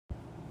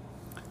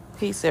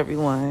Peace,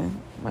 everyone.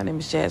 My name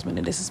is Jasmine,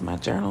 and this is my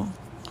journal.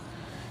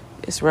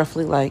 It's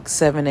roughly like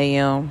 7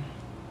 a.m.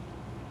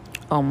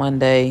 on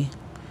Monday,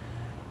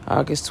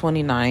 August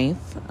 29th.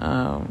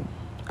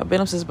 I've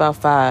been up since about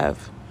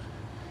 5.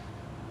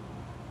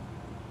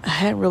 I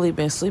hadn't really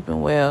been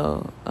sleeping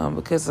well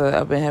because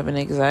I've been having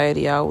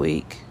anxiety all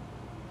week.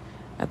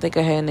 I think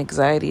I had an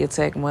anxiety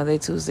attack Monday,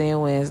 Tuesday,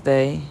 and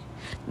Wednesday.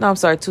 No, I'm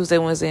sorry, Tuesday,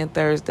 Wednesday, and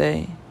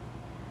Thursday.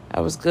 I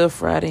was good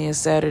Friday and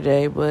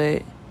Saturday,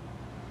 but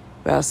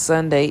about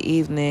Sunday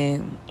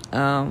evening,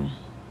 it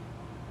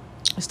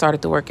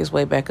started to work its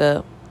way back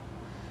up.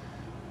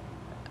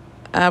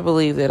 I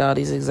believe that all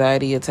these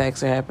anxiety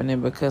attacks are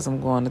happening because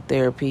I'm going to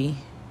therapy.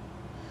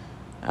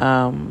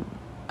 I'll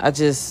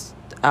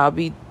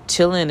be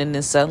chilling, and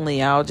then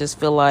suddenly I'll just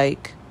feel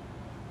like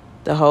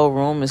the whole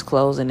room is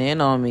closing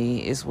in on me.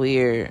 It's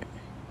weird.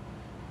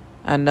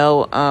 I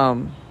know, I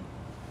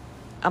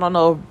don't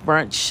know if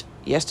brunch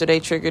yesterday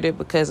triggered it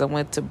because I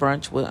went to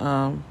brunch with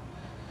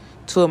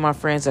two of my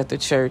friends at the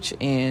church,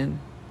 and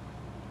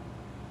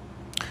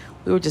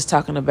we were just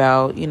talking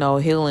about,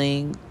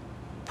 healing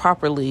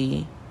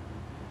properly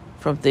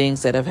from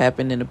things that have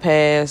happened in the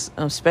past,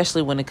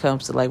 especially when it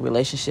comes to like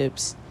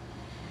relationships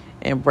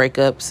and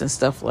breakups and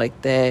stuff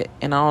like that.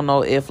 And I don't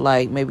know if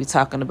like maybe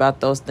talking about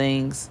those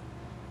things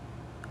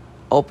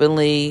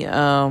openly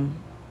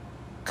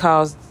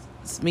caused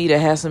me to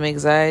have some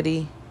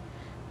anxiety,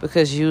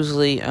 because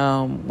usually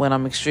when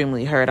I'm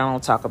extremely hurt, I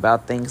don't talk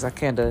about things. I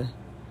kind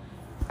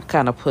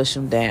of push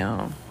them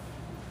down.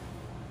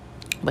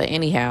 But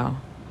anyhow,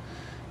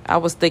 I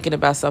was thinking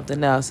about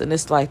something else, and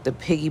it's like the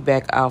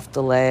piggyback off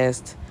the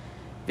last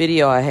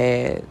video I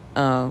had.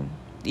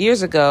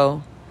 Years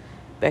ago,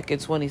 back in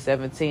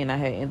 2017, I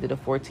had ended a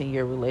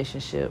 14-year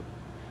relationship.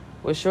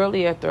 Well,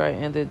 shortly after I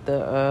ended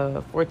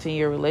the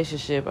 14-year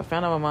relationship, I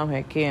found out my mom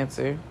had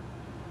cancer,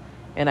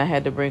 and I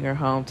had to bring her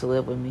home to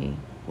live with me.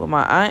 Well,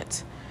 my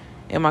aunt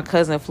and my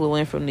cousin flew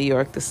in from New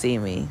York to see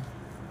me,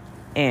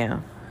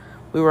 and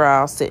we were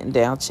all sitting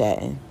down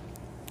chatting.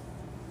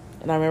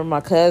 And I remember my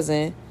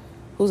cousin,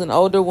 who's an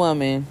older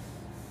woman,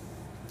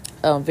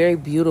 very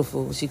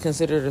beautiful. She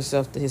considered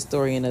herself the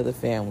historian of the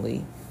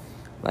family.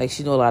 Like,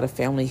 she knew a lot of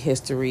family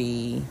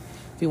history.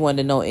 If we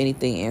wanted to know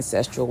anything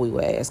ancestral, we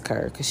would ask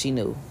her because she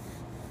knew.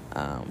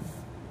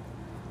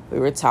 We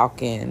were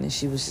talking, and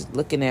she was just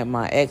looking at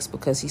my ex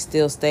because he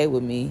still stayed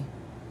with me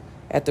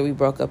after we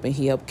broke up, and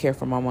he helped care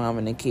for my mom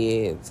and the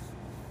kids.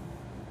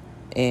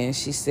 And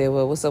she said,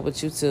 well, what's up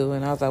with you two?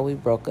 And I was like, we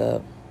broke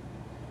up.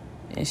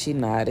 And she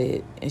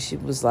nodded, and she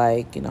was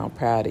like, I'm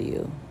proud of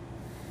you.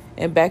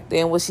 And back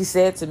then, what she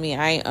said to me,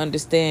 I ain't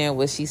understand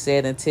what she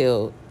said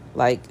until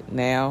like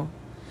now.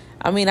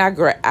 I mean, I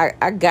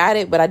got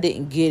it, but I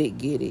didn't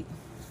get it.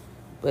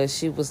 But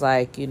she was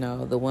like,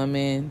 the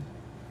women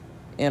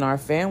in our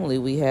family,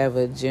 we have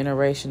a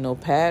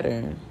generational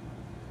pattern.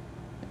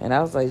 And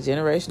I was like,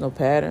 generational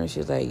pattern? She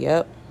was like,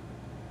 yep.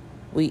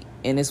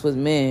 And it's with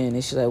men.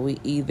 And she's like, we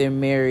either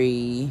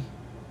marry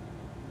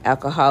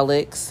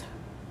alcoholics,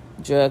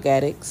 drug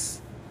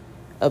addicts,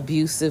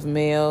 abusive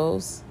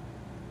males.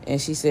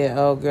 And she said,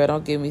 oh, girl,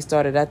 don't get me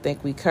started. I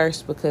think we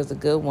cursed because the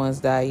good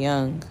ones die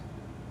young.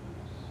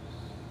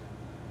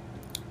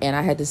 And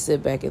I had to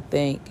sit back and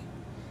think.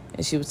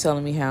 And she was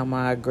telling me how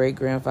my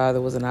great-grandfather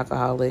was an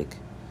alcoholic.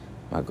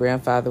 My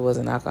grandfather was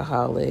an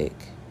alcoholic.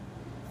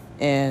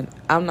 And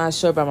I'm not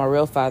sure about my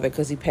real father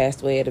because he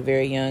passed away at a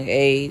very young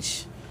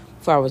age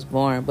before I was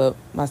born. But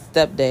my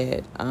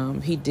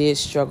stepdad, he did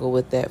struggle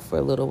with that for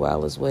a little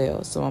while as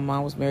well. So my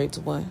mom was married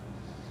to one.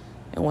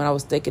 And when I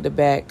was thinking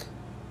back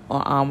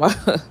on my,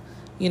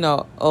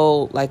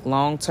 old, like,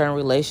 long-term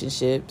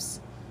relationships,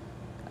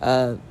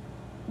 there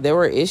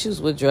were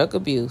issues with drug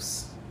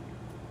abuse.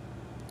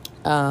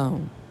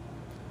 And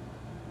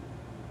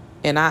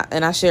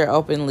I share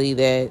openly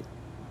that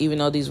even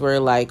though these were,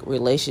 like,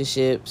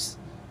 relationships,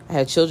 I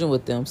had children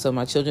with them, so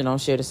my children don't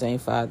share the same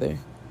father.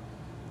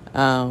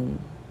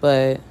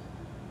 But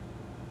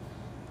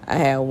I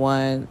had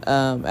one,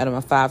 out of my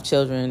 5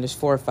 children, there's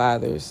 4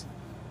 fathers.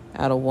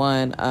 Out of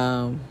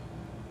one,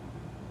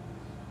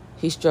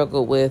 he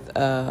struggled with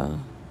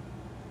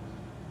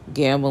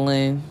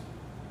gambling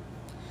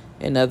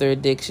and other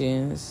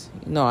addictions.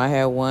 I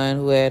had one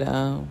who had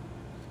I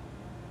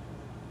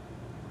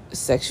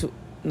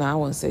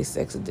wouldn't say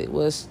sex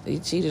addiction. He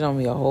cheated on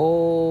me a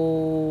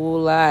whole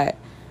lot.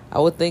 I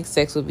would think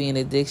sex would be an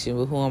addiction,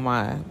 but who am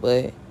I?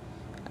 But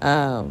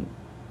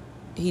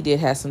he did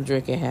have some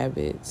drinking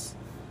habits.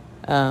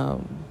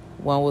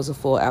 One was a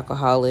full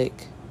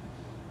alcoholic.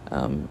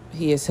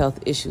 He has health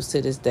issues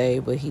to this day,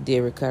 but he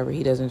did recover.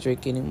 He doesn't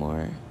drink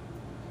anymore.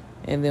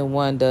 And then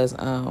one does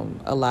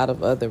a lot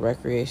of other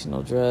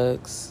recreational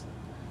drugs,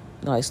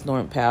 like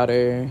snorting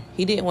powder.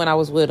 He didn't when I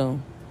was with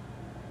him,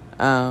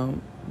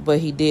 but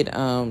he did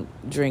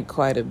drink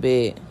quite a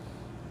bit.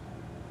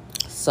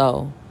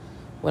 So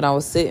when I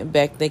was sitting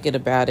back thinking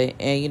about it,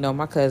 and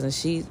my cousin,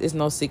 it's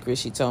no secret,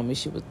 she told me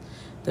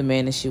the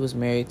man that she was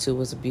married to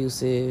was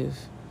abusive,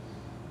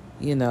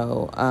 and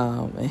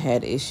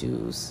had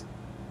issues.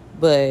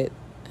 But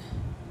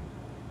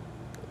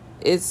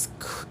it's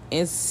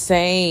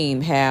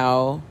insane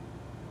how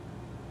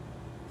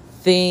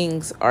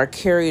things are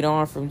carried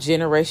on from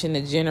generation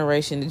to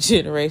generation to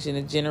generation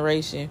to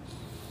generation.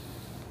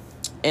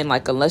 And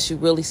like, unless you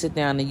really sit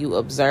down and you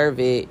observe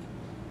it,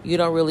 you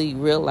don't really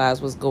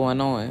realize what's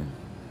going on.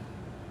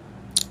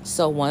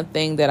 So one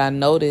thing that I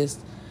noticed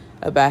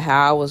about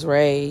how I was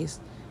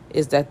raised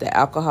is that the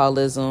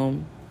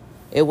alcoholism,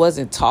 it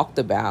wasn't talked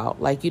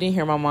about. Like, you didn't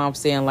hear my mom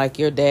saying, like,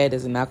 your dad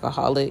is an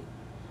alcoholic.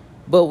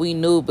 But we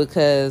knew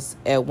because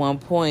at one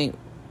point,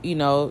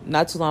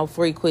 not too long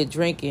before he quit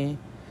drinking,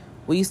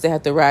 we used to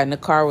have to ride in the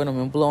car with him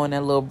and blow in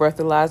that little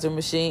breathalyzer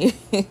machine.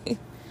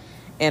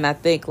 And I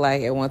think,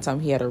 like, at one time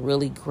he had a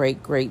really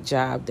great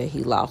job that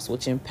he lost,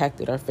 which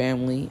impacted our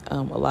family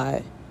a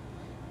lot.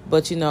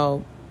 But,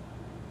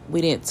 we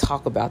didn't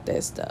talk about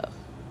that stuff.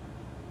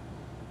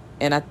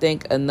 And I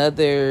think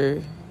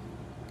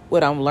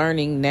what I'm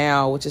learning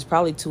now, which is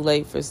probably too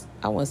late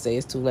I wouldn't say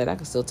it's too late. I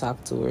can still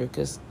talk to her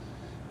because,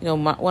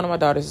 one of my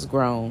daughters is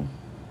grown.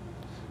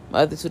 My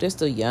other two, they're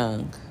still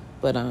young.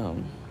 But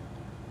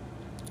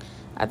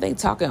I think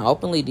talking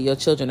openly to your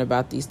children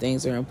about these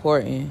things are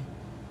important.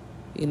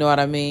 You know what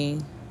I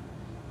mean?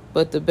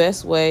 But the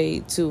best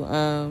way to,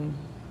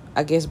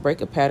 I guess,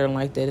 break a pattern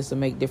like that is to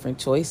make different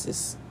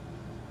choices.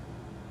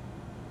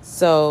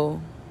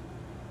 So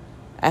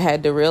I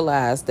had to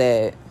realize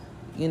that,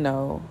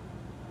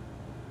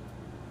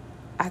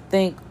 I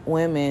think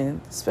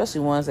women,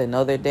 especially ones that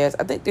know their dads,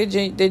 I think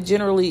they're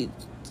generally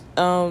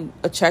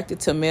attracted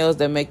to males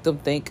that make them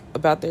think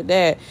about their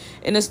dad.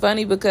 And it's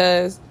funny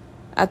because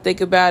I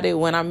think about it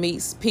when I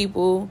meet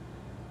people.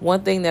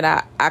 One thing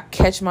that I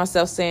catch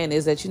myself saying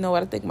is that, you know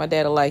what, I think my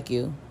dad will like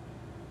you.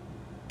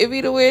 It'd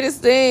be the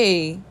weirdest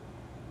thing.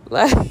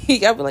 Like,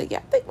 I'd be like, yeah,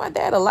 I think my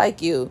dad will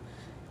like you,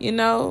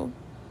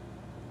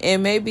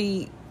 And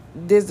maybe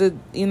there's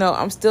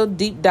I'm still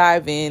deep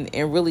diving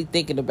and really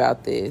thinking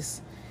about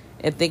this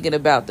and thinking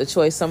about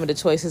some of the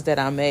choices that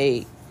I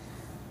made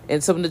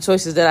and some of the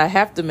choices that I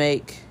have to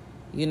make,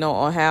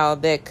 on how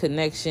that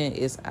connection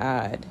is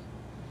odd.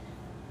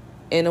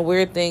 And the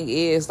weird thing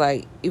is,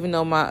 like, even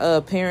though my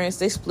parents,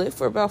 they split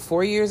for about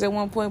 4 years at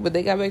one point, but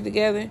they got back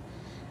together,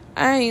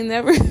 I ain't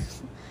never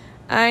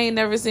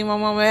seen my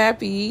mama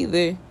happy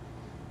either.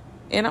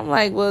 And I'm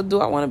like, well,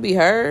 do I want to be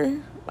her?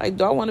 Like,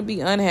 do I want to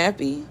be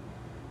unhappy?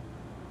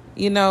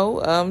 She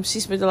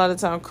spent a lot of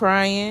time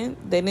crying.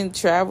 They didn't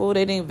travel.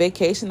 They didn't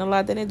vacation a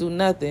lot. They didn't do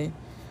nothing.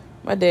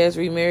 My dad's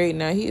remarried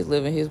now. He is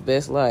living his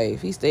best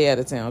life. He stay out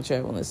of town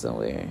traveling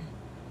somewhere.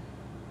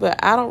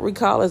 But I don't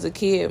recall as a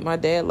kid my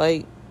dad,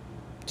 like,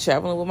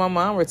 traveling with my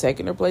mom or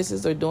taking her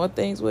places or doing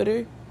things with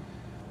her.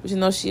 But,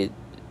 it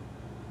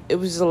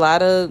was just a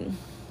lot of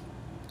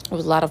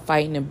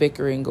fighting and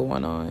bickering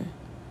going on.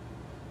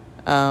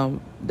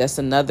 That's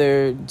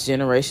another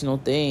generational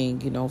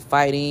thing,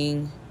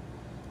 fighting,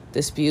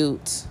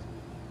 disputes.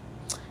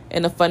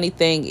 And the funny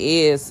thing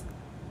is,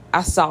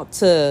 I sought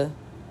to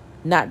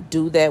not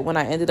do that when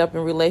I ended up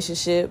in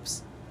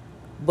relationships,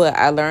 but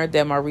I learned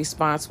that my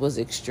response was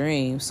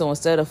extreme. So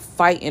instead of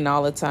fighting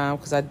all the time,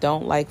 because I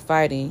don't like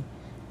fighting,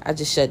 I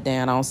just shut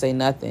down. I don't say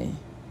nothing.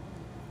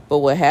 But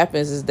what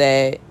happens is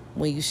that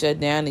when you shut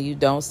down and you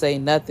don't say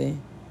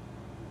nothing,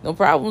 no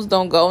problems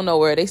don't go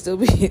nowhere. They still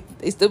be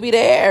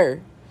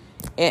there.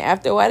 And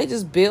after a while, they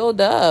just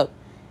build up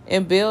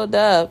and build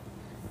up.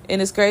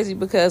 And it's crazy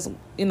because,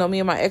 me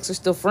and my ex are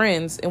still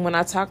friends. And when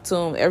I talk to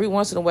him, every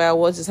once in a while,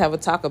 we'll just have a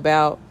talk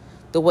about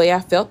the way I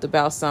felt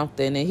about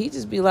something. And he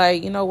just be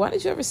like, why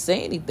did you ever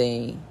say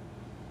anything?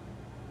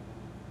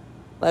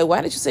 Like,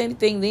 why didn't you say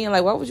anything then?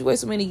 Like, why would you wait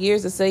so many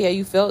years to say how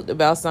you felt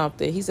about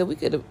something? He said, we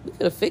could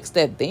have fixed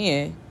that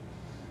then.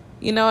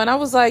 And I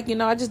was like,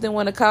 I just didn't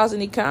want to cause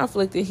any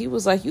conflict. And he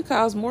was like, you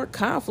cause more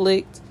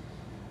conflict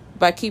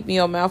by keeping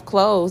your mouth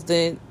closed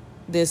than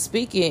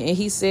speaking. And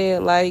he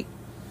said, like,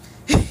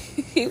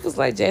 he was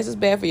like, Jazz, is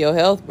bad for your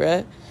health,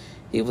 bruh.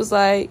 He was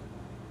like,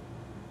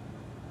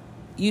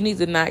 you need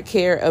to not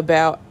care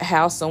about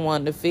how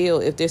someone to feel.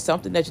 If there's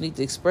something that you need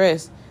to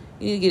express,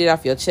 you need to get it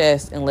off your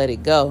chest and let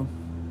it go.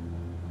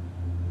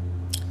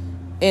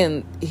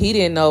 And he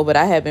didn't know, but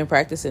I have been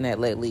practicing that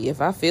lately.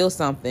 If I feel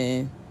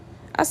something,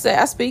 I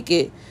speak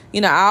it.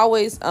 I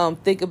always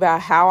think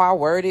about how I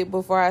word it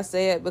before I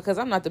say it, because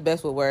I'm not the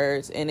best with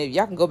words. And if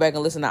y'all can go back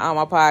and listen to all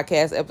my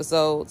podcast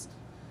episodes,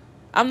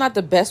 I'm not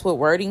the best with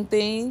wording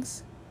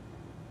things,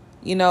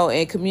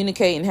 and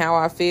communicating how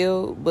I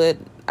feel. But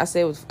I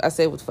say what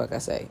the fuck I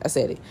say. I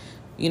said it,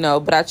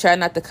 but I try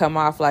not to come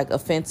off like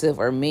offensive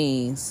or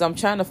mean. So I'm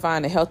trying to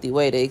find a healthy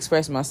way to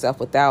express myself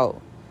without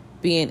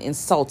being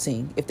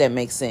insulting, if that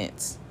makes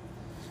sense.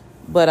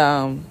 But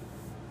I've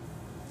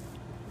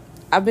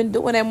been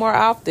doing that more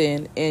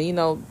often.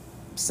 And,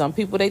 some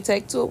people, they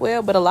take to it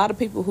well. But a lot of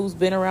people who's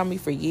been around me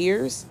for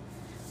years,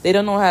 they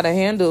don't know how to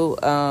handle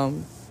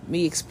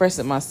me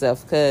expressing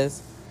myself,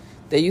 because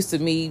they're used to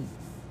me,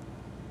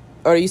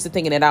 or they're used to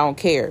thinking that I don't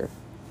care,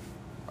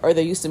 or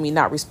they're used to me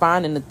not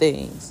responding to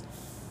things.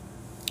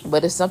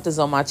 But if something's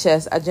on my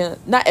chest,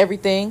 not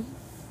everything.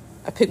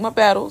 I pick my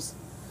battles.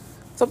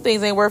 Some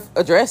things ain't worth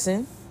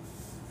addressing.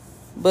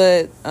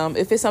 But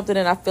if it's something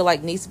that I feel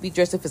like needs to be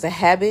addressed, if it's a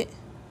habit,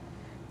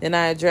 then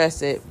I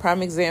address it.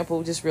 Prime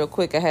example, just real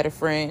quick, I had a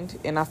friend,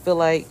 and I feel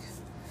like,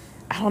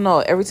 I don't know,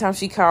 every time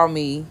she called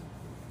me,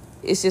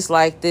 it's just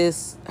like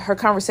this, her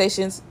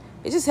conversations,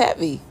 it's just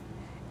heavy.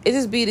 It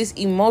just be this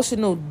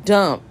emotional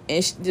dump.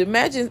 And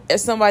imagine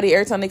as somebody,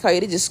 every time they call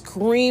you, they just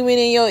screaming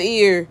in your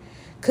ear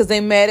because they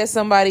mad at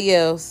somebody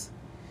else.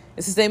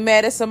 And since they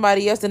mad at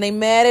somebody else, then they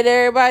mad at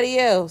everybody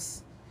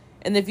else.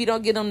 And if you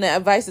don't give them the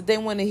advice that they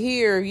want to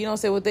hear, you don't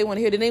say what they want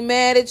to hear, then they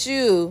mad at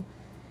you.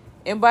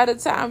 And by the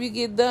time you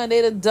get done,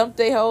 they done dumped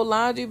their whole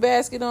laundry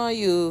basket on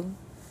you.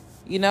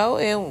 You know,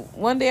 and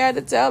one day I had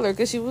to tell her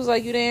because she was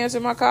like, you didn't answer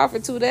my call for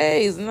 2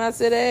 days. And I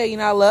said, hey,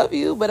 I love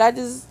you, but I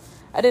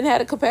didn't have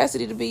the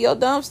capacity to be your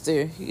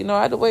dumpster.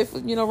 I had to wait for,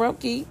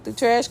 Rumpke, the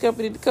trash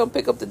company, to come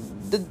pick up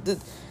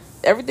the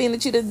everything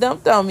that you done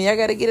dumped on me. I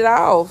got to get it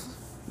off,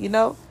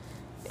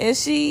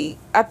 And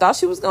I thought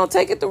she was going to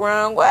take it the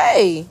wrong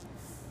way.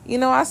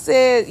 I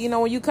said,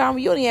 when you call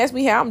me, you don't even ask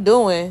me how I'm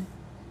doing.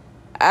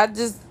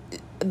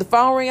 The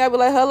phone ring, I be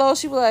like, hello.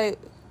 She be like,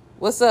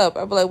 what's up?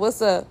 I be like,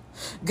 what's up?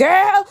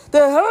 Girl,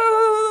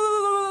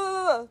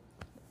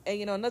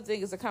 and another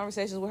thing is the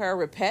conversations with her are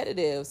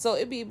repetitive. So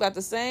it be about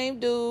the same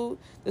dude,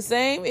 the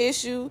same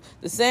issue,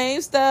 the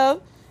same stuff.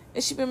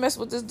 And she been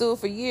messing with this dude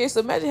for years. So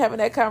imagine having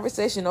that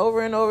conversation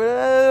over and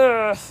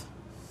over.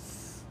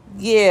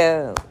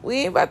 Yeah,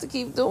 we ain't about to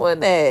keep doing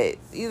that,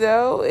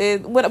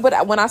 And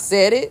when I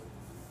said it,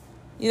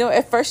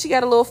 at first she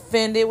got a little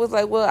offended. Was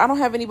like, well, I don't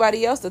have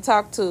anybody else to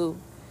talk to.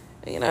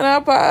 And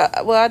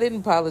I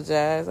didn't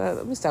apologize.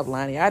 Let me stop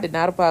lying here. I did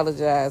not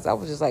apologize. I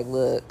was just like,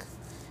 look,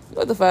 you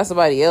have to find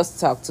somebody else to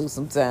talk to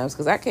sometimes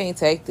because I can't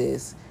take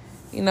this.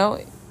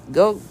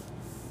 Go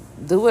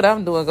do what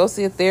I'm doing. Go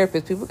see a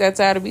therapist. People got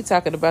tired of me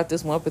talking about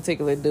this one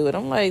particular dude.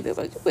 I'm like, they're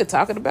like, you been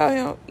talking about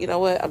him? You know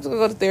what? I'm just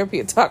going to go to therapy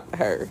and talk to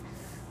her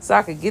so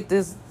I could get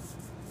this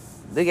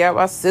nigga out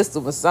my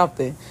system or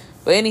something.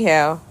 But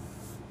anyhow,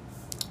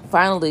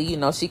 finally,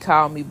 she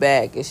called me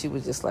back and she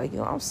was just like,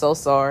 I'm so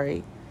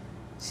sorry.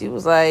 She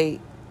was like,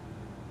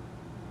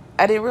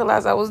 I didn't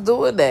realize I was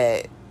doing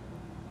that.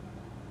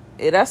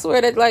 And I swear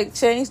that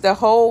changed the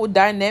whole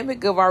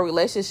dynamic of our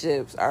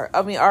relationships.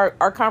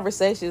 Our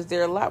conversations,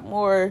 they're a lot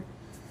more,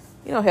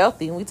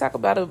 healthy. And we talk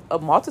about a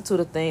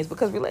multitude of things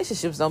because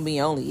relationships don't be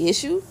the only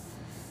issue.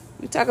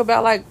 We talk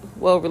about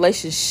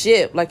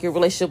relationship, like your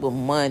relationship with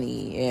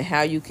money and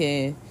how you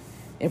can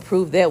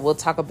improve that. We'll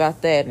talk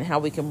about that and how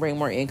we can bring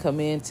more income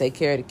in, take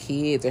care of the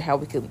kids, or how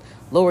we can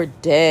lower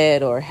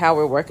debt, or how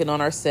we're working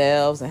on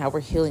ourselves and how we're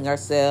healing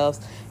ourselves,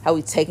 how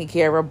we taking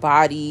care of our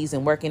bodies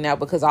and working out,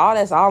 because all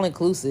that's all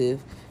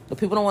inclusive. But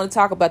people don't want to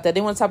talk about that.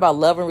 They want to talk about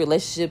love and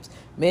relationships,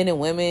 men and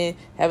women,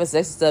 having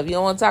sex and stuff. You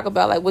don't want to talk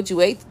about what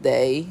you ate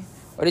today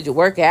or did you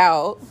work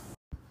out.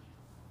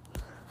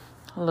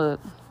 Look.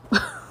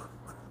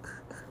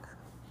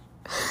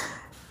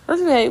 What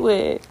you hate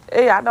with?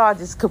 Hey, I know I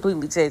just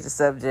completely changed the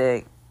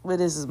subject, but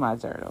this is my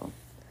journal.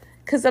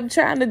 Because I'm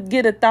trying to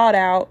get a thought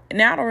out.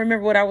 Now I don't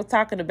remember what I was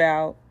talking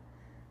about.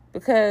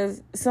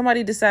 Because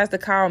somebody decides to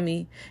call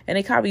me. And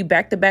they call me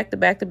back to back to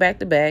back to back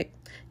to back.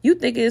 You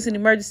think it's an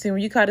emergency.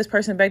 When you call this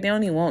person back, they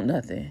don't even want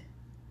nothing.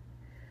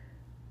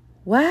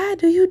 Why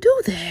do you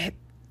do that?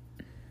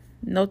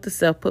 Note to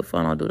self, put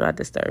phone on do not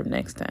disturb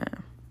next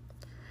time.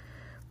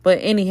 But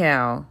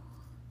anyhow,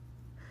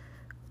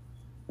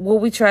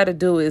 what we try to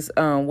do is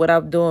what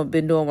I've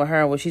been doing with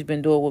her and what she's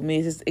been doing with me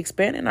is just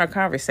expanding our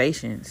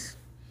conversations.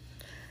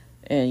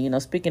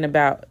 And, speaking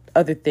about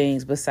other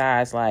things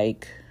besides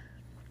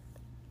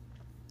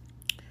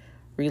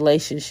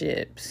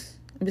relationships.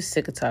 I'm just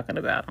sick of talking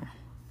about them.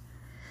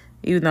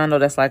 Even though I know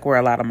that's where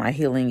a lot of my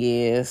healing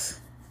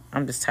is.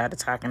 I'm just tired of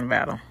talking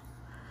about them.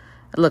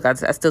 Look, I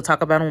still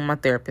talk about them with my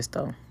therapist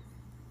though.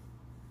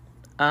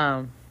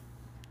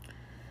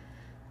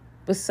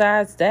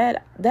 Besides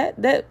that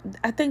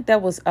I think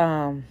that was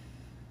that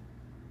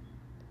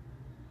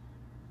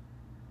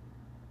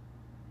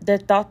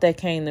thought that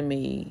came to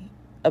me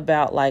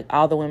about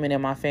all the women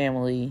in my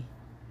family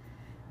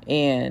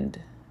and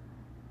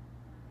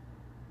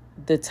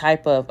the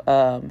type of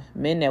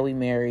men that we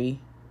marry.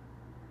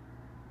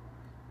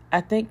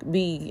 I think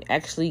me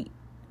actually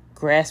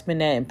grasping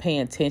that and paying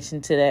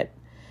attention to that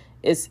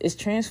is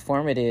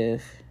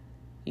transformative,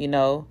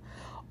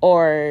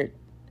 or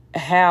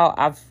how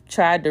I've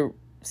tried to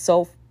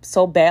so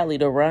badly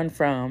to run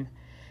from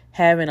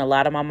having a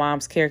lot of my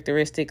mom's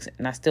characteristics,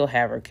 and I still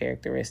have her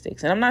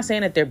characteristics. And I'm not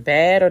saying that they're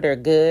bad or they're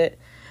good.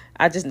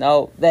 I just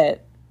know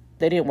that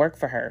they didn't work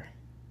for her.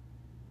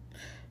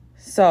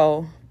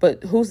 So,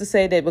 but who's to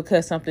say that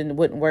because something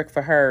wouldn't work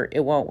for her,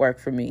 it won't work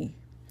for me?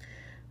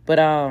 But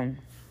I'm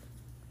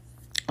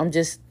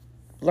just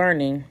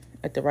learning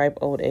at the ripe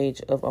old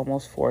age of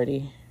almost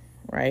 40,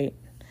 right?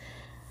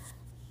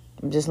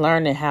 I'm just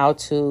learning how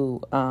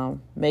to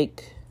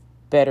make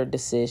better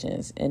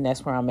decisions. And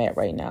that's where I'm at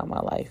right now in my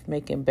life,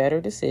 making better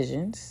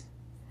decisions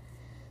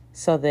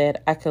so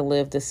that I can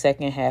live the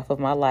second half of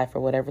my life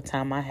or whatever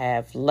time I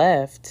have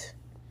left.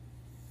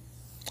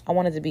 I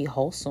want it to be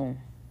wholesome.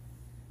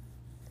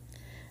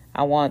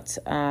 I want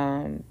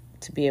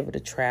to be able to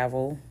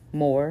travel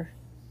more.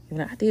 You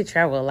know, I did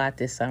travel a lot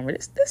this summer.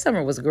 This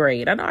summer was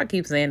great. I know I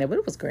keep saying that, but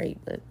it was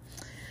great. But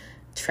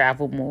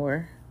travel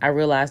more. I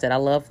realized that I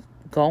love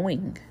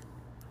going.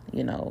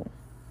 You know,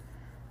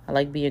 I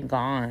like being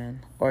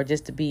gone, or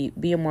just to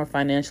being more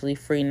financially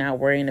free, not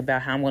worrying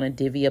about how I'm going to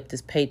divvy up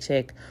this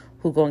paycheck,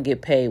 who going to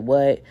get paid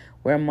what,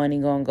 where money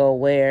going to go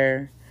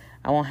where.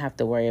 I won't have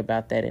to worry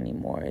about that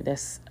anymore.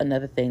 That's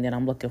another thing that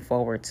I'm looking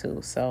forward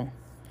to. So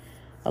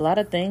a lot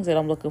of things that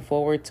I'm looking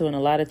forward to, and a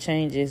lot of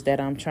changes that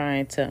I'm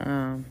trying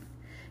to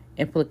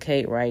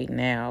implicate right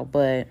now.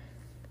 But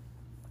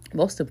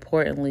most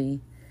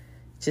importantly,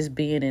 just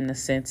being in a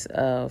sense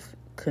of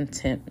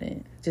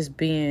contentment, just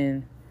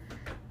being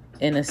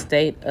in a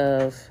state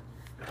of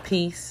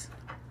peace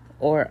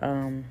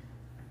or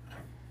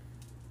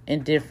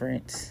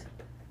indifference.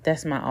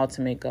 That's my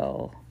ultimate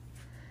goal.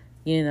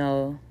 You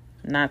know,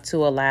 not to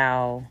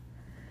allow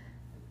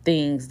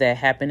things that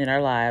happen in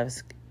our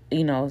lives,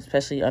 you know,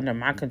 especially under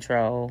my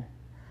control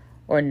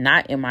or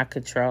not in my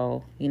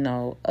control, you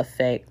know,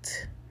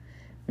 affect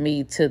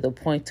me to the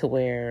point to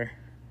where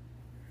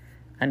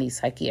I need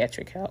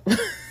psychiatric help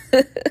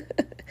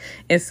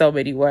in so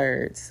many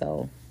words.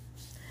 So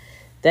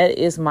that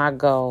is my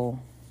goal.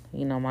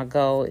 You know, my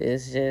goal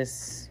is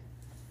just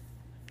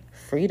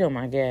freedom,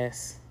 I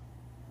guess.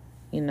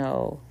 You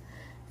know,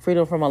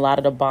 freedom from a lot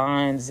of the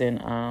bonds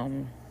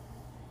and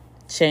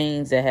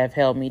chains that have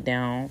held me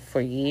down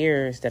for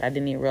years that I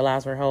didn't even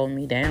realize were holding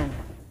me down.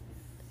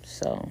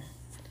 So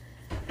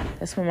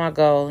that's my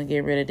goal, and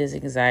get rid of this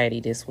anxiety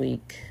this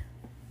week.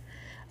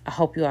 I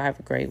hope you all have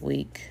a great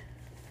week.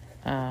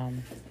 I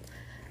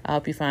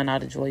hope you find all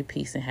the joy,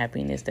 peace, and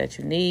happiness that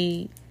you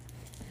need.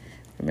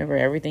 Remember,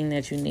 everything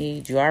that you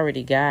need, you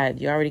already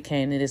got. You already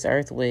came to this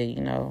earth with,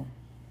 you know.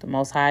 The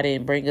Most High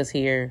didn't bring us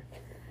here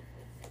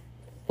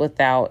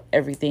without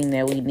everything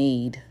that we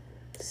need.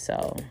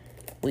 So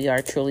we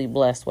are truly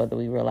blessed, whether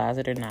we realize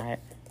it or not.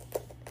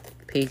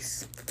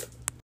 Peace.